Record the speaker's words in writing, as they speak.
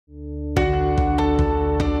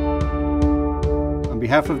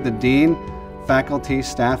behalf of the Dean, faculty,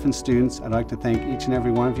 staff, and students, I'd like to thank each and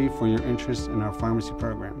every one of you for your interest in our pharmacy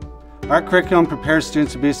program. Our curriculum prepares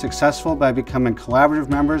students to be successful by becoming collaborative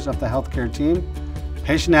members of the healthcare team,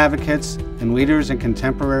 patient advocates, and leaders in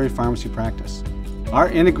contemporary pharmacy practice. Our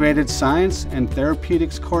integrated science and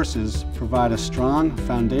therapeutics courses provide a strong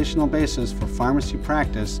foundational basis for pharmacy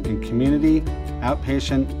practice in community,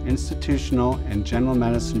 outpatient, institutional, and general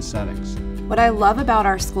medicine settings. What I love about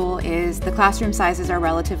our school is the classroom sizes are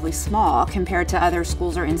relatively small compared to other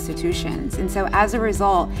schools or institutions. And so as a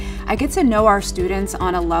result, I get to know our students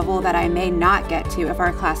on a level that I may not get to if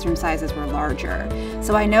our classroom sizes were larger.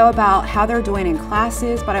 So I know about how they're doing in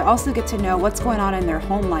classes, but I also get to know what's going on in their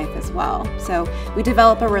home life as well. So we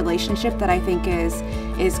develop a relationship that I think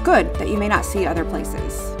is good, that you may not see other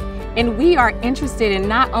places. And we are interested in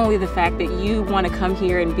not only the fact that you want to come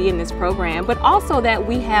here and be in this program, but also that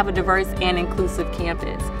we have a diverse and inclusive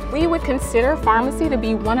campus. We would consider pharmacy to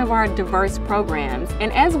be one of our diverse programs.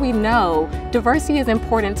 And as we know, diversity is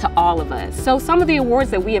important to all of us. So some of the awards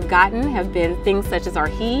that we have gotten have been things such as our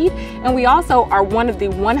HEED, and we also are one of the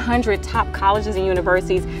 100 top colleges and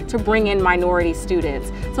universities to bring in minority students.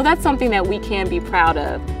 So that's something that we can be proud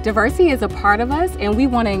of. Diversity is a part of us, and we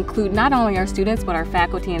want to include not only our students, but our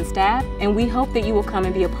faculty and staff, and we hope that you will come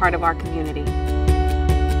and be a part of our community.